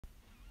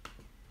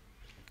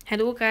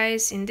Hello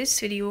guys, in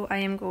this video I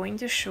am going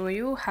to show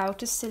you how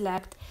to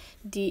select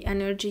the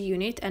energy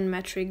unit and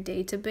metric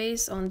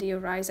database on the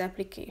Arise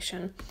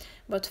application.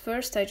 But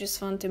first I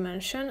just want to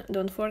mention,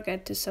 don't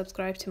forget to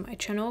subscribe to my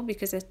channel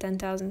because at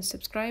 10,000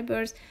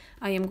 subscribers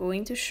I am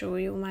going to show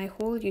you my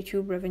whole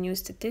YouTube revenue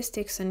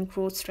statistics and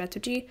growth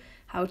strategy,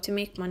 how to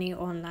make money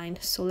online.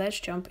 So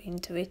let's jump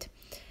into it.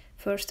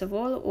 First of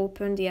all,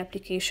 open the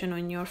application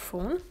on your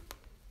phone.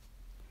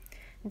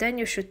 Then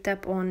you should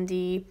tap on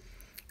the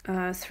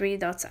three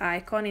dots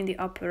icon in the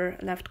upper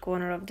left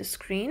corner of the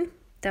screen.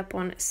 Tap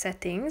on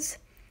settings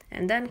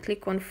and then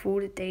click on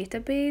full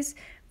database,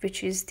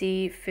 which is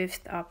the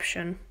fifth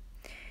option.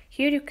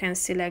 Here you can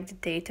select the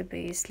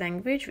database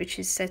language, which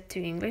is set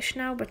to English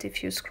now, but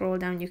if you scroll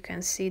down you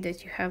can see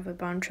that you have a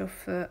bunch of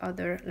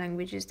other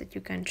languages that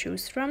you can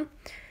choose from.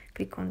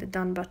 Click on the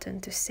done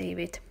button to save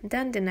it.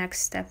 Then the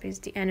next step is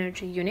the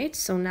energy unit.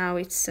 So now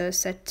it's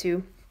set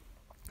to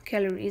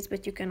calories,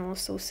 but you can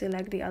also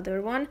select the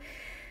other one.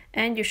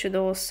 And you should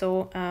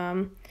also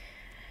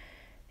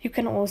you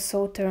can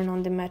also turn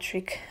on the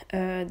metric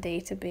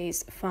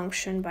database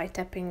function by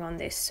tapping on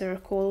this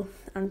circle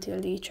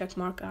until the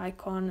checkmark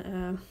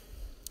icon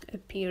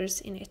appears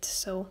in it.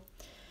 So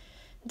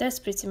that's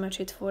pretty much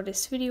it for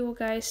this video,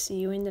 guys. See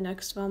you in the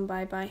next one.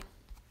 Bye bye.